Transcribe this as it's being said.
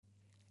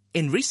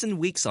In recent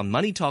weeks on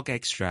Money Talk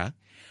Extra,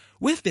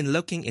 we've been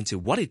looking into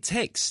what it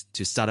takes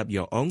to start up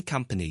your own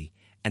company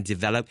and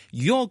develop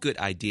your good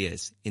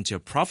ideas into a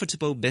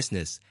profitable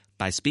business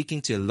by speaking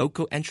to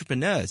local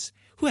entrepreneurs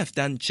who have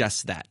done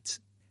just that.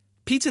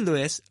 Peter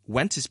Lewis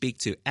went to speak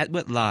to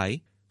Edward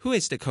Lai, who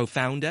is the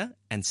co-founder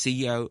and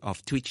CEO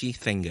of Twitchy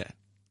Finger.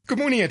 Good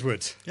morning,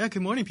 Edward. Yeah,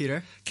 good morning,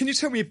 Peter. Can you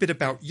tell me a bit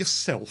about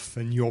yourself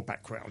and your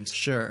background?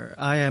 Sure.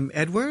 I am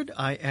Edward.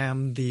 I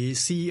am the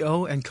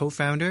CEO and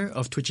co-founder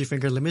of Twitchy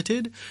Finger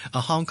Limited, a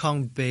Hong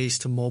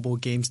Kong-based mobile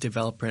games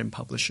developer and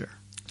publisher.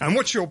 And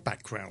what's your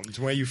background?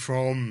 Where are you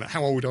from?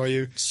 How old are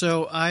you?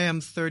 So I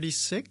am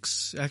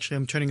 36. Actually,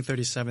 I'm turning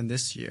 37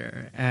 this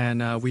year.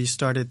 And we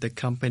started the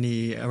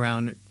company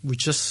we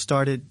just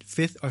started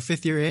our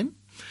fifth year in.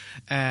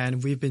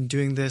 And we've been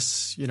doing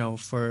this,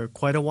 for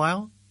quite a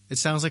while. It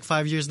sounds like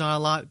 5 years, not a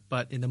lot,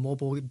 but in the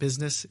mobile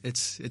business,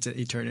 it's an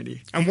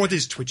eternity. And what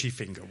is Twitchy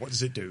Finger? What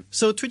does it do?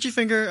 So Twitchy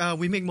Finger,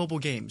 we make mobile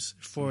games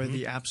for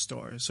the App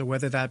Store. So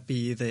whether that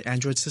be the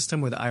Android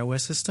system or the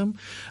iOS system,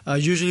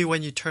 usually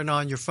when you turn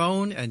on your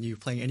phone and you're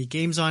playing any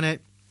games on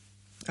it,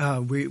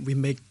 we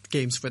make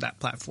games for that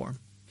platform.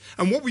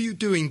 And what were you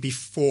doing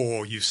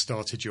before you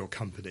started your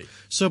company?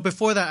 So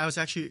before that, I was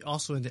actually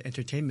also in the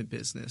entertainment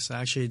business.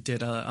 I actually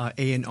did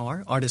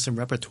A&R, artist and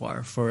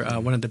repertoire, for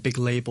one of the big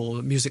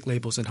music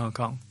labels in Hong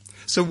Kong.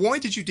 So why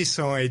did you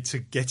decide to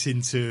get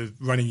into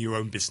running your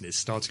own business,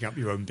 starting up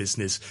your own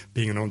business,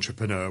 being an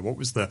entrepreneur? What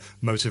was the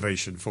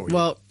motivation for you?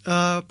 Well,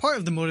 part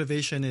of the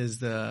motivation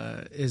is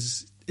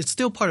it's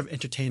still part of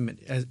entertainment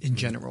in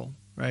general,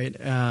 right?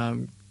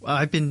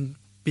 I've been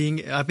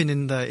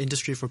in the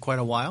industry for quite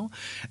a while,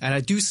 and I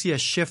do see a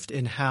shift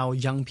in how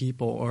young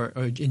people or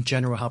in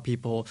general how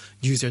people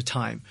use their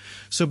time.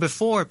 So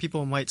before,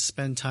 people might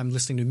spend time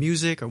listening to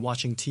music or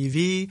watching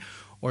TV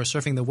or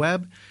surfing the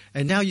web,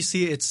 and now you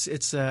see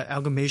it's an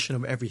amalgamation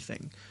of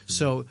everything.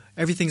 So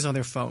everything's on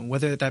their phone,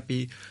 whether that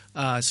be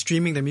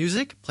streaming their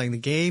music, playing the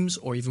games,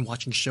 or even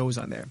watching shows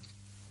on there.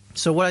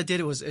 So what I did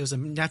it was a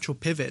natural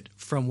pivot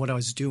from what I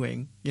was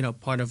doing,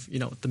 part of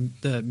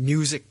the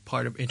music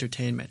part of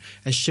entertainment,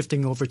 and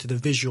shifting over to the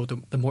visual,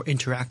 the more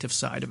interactive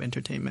side of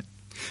entertainment.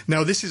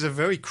 Now, this is a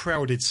very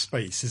crowded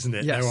space, isn't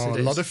it? Yes, there are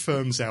a lot of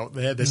firms out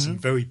there. There's some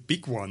very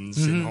big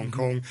ones in Hong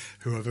Kong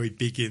who are very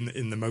big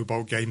in the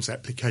mobile games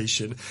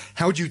application.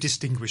 How do you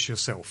distinguish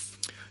yourself?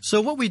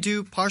 So what we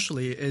do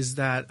partially is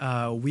that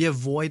we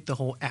avoid the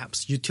whole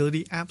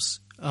utility apps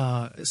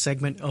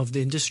segment of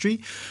the industry.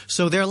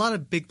 So there are a lot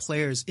of big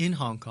players in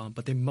Hong Kong,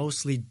 but they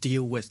mostly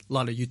deal with a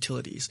lot of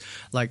utilities,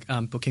 like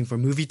booking for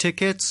movie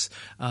tickets,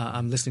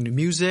 I'm listening to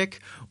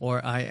music,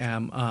 or I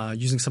am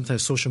using some type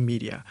of social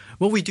media.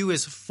 What we do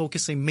is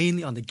focusing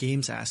mainly on the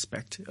games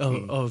aspect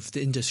of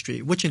the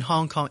industry, which in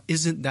Hong Kong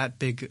isn't that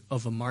big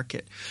of a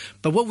market.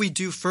 But what we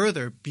do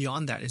further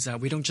beyond that is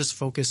that we don't just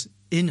focus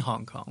in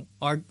Hong Kong.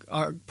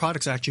 Our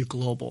products are actually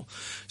global.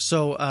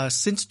 So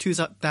since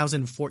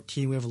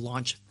 2014, we have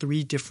launched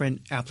 3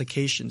 different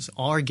applications,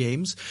 our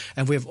games,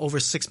 and we have over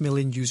 6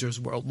 million users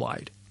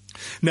worldwide.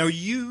 Now,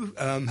 you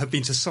have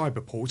been to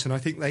Cyberport, and I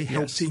think they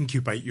helped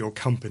incubate your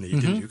company,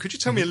 didn't you? Could you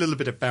tell me a little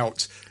bit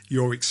about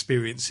your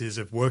experiences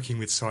of working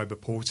with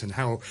Cyberport and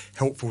how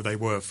helpful they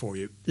were for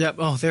you? Yeah,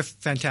 they're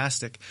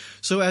fantastic.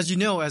 So as you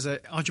know, as an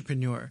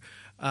entrepreneur,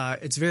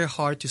 it's very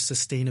hard to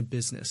sustain a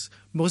business.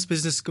 Most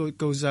business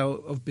goes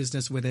out of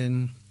business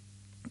within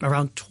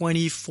around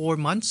 24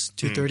 months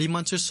to 30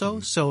 months or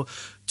so. So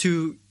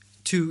to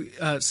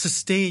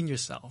sustain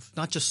yourself,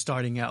 not just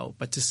starting out,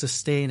 but to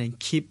sustain and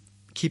keep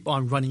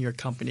on running your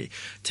company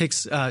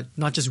takes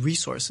not just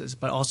resources,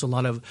 but also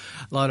a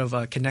lot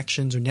of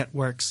connections or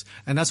networks,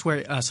 and that's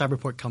where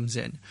Cyberport comes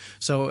in.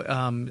 So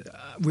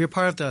we're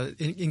part of the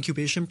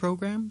incubation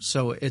program.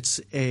 So it's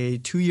a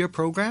 2-year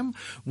program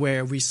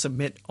where we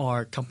submit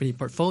our company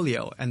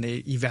portfolio, and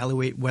they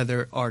evaluate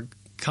whether our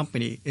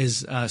company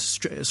is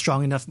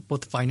strong enough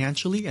both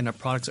financially and our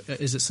products.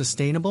 Is it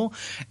sustainable,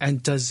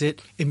 and does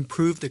it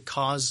improve the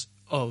cause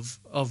of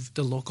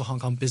the local Hong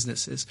Kong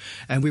businesses?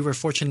 And we were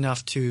fortunate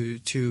enough to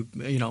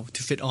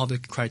fit all the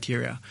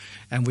criteria.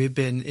 And we've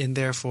been in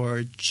there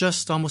for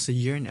just almost a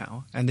year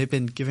now, and they've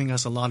been giving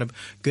us a lot of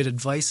good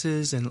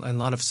advices and a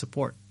lot of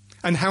support.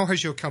 And how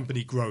has your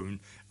company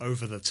grown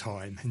over the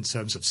time in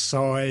terms of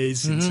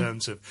size, in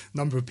terms of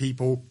number of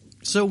people?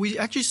 So we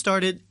actually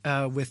started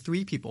with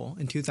 3 people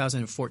in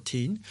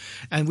 2014,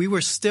 and we were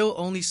still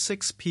only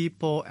 6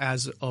 people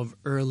as of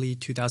early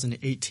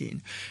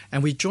 2018.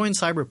 And we joined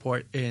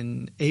Cyberport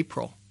in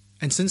April.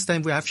 And since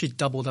then, we actually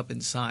doubled up in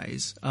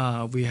size.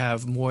 We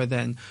have more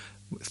than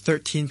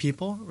 13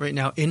 people right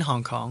now in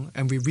Hong Kong,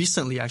 and we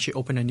recently actually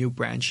opened a new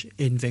branch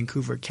in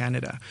Vancouver,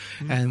 Canada,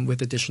 and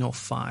with additional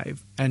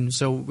 5. And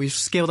so we've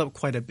scaled up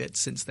quite a bit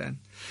since then.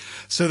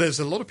 So there's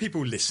a lot of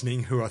people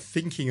listening who are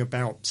thinking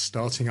about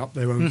starting up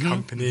their own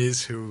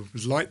companies, who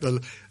like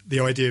the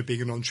idea of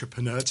being an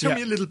entrepreneur. Tell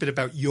me a little bit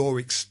about your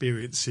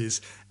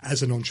experiences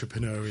as an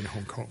entrepreneur in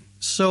Hong Kong.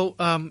 So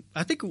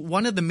I think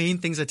one of the main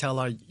things I tell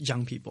our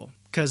young people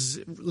because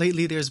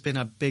lately there's been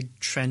a big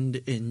trend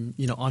in,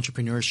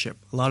 entrepreneurship.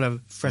 A lot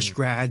of fresh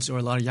grads or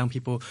a lot of young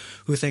people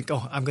who think,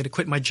 oh, I'm going to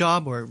quit my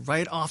job, or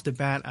right off the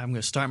bat, I'm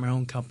going to start my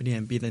own company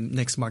and be the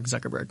next Mark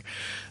Zuckerberg.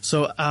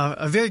 So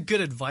a very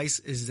good advice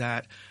is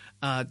that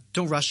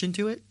don't rush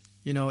into it.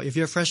 If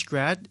you're a fresh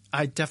grad,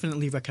 I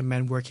definitely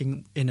recommend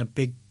working in a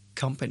big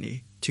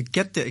company to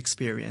get the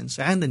experience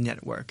and the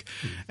network.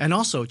 And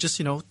also just,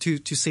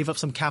 to save up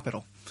some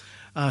capital.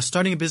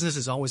 Starting a business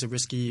is always a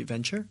risky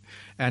venture.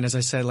 And as I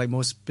said, like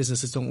most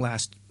businesses don't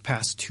last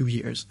past 2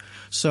 years.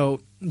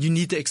 So you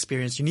need the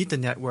experience, you need the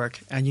network,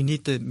 and you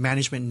need the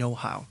management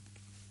know-how.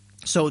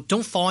 So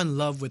don't fall in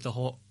love with the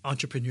whole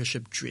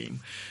entrepreneurship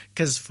dream.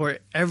 Because for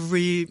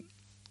every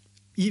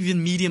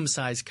even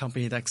medium-sized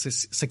company that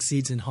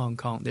succeeds in Hong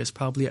Kong, there's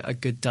probably a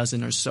good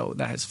dozen or so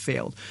that has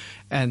failed.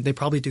 And they're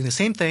probably doing the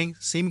same thing,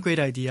 same great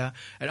idea,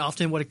 and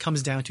often what it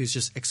comes down to is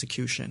just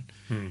execution.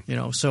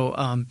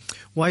 So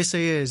what I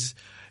say is,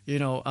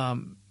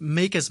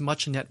 make as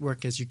much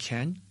network as you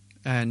can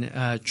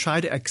and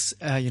try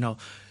to,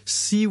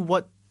 see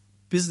what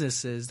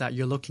businesses that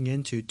you're looking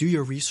into. Do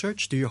your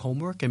research, do your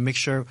homework, and make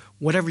sure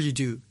whatever you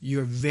do,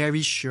 you're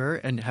very sure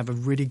and have a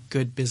really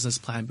good business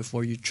plan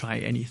before you try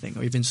anything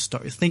or even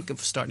think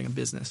of starting a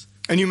business.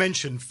 And you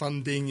mentioned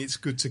funding. It's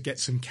good to get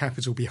some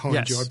capital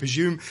behind you. I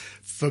presume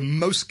for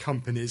most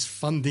companies,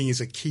 funding is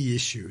a key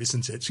issue,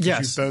 isn't it?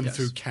 Because you burn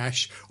through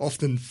cash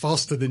often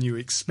faster than you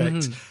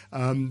expect.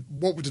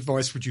 What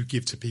advice would you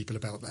give to people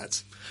about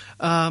that?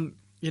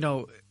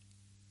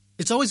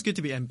 It's always good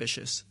to be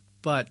ambitious,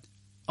 but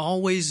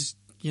always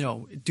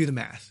do the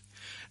math.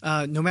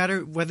 No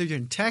matter whether you're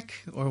in tech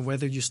or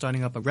whether you're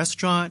starting up a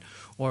restaurant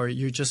or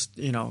you're just,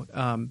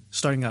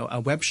 starting a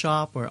web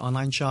shop or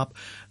online shop,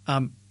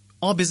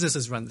 all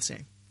businesses run the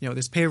same.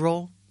 There's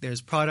payroll,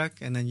 there's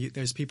product, and then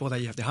there's people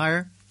that you have to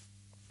hire,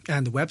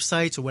 and the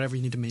websites or whatever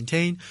you need to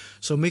maintain.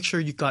 So make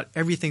sure you got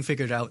everything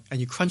figured out and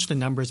you crunch the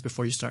numbers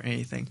before you start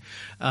anything.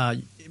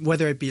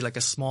 Whether it be like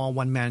a small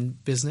one-man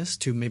business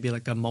to maybe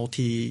like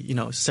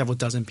a several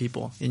dozen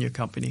people in your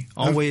company.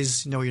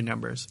 Always know your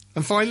numbers.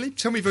 And finally,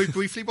 tell me very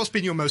briefly, what's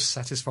been your most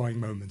satisfying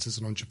moment as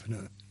an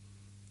entrepreneur?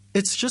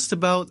 It's just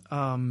about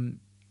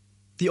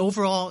the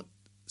overall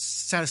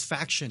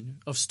satisfaction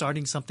of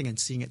starting something and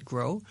seeing it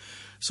grow.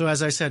 So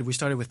as I said, we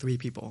started with 3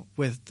 people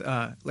with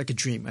like a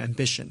dream,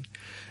 ambition.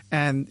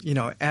 And,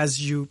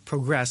 as you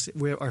progress,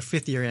 we're our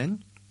 5th year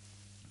in.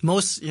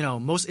 Most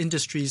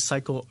industries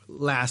cycle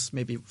lasts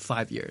maybe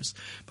 5 years.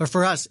 But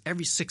for us,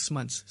 every 6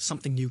 months,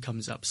 something new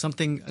comes up.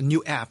 A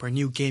new app or a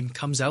new game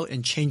comes out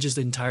and changes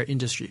the entire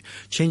industry,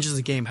 changes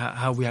the game,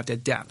 how we have to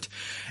adapt.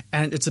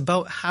 And it's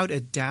about how to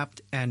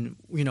adapt and,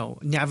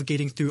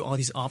 navigating through all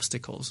these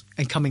obstacles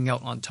and coming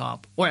out on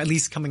top, or at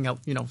least coming out,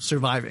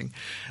 surviving.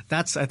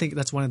 I think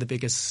that's one of the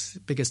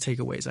biggest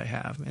takeaways I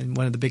have and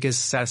one of the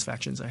biggest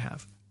satisfactions I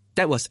have.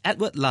 That was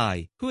Edward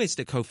Lai, who is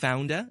the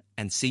co-founder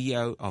and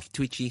CEO of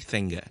Twitchy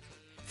Finger.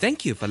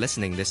 Thank you for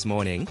listening this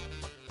morning.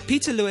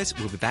 Peter Lewis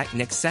will be back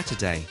next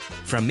Saturday.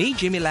 From me,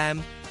 Jimmy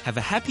Lam, have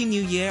a happy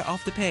new year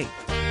off the pig.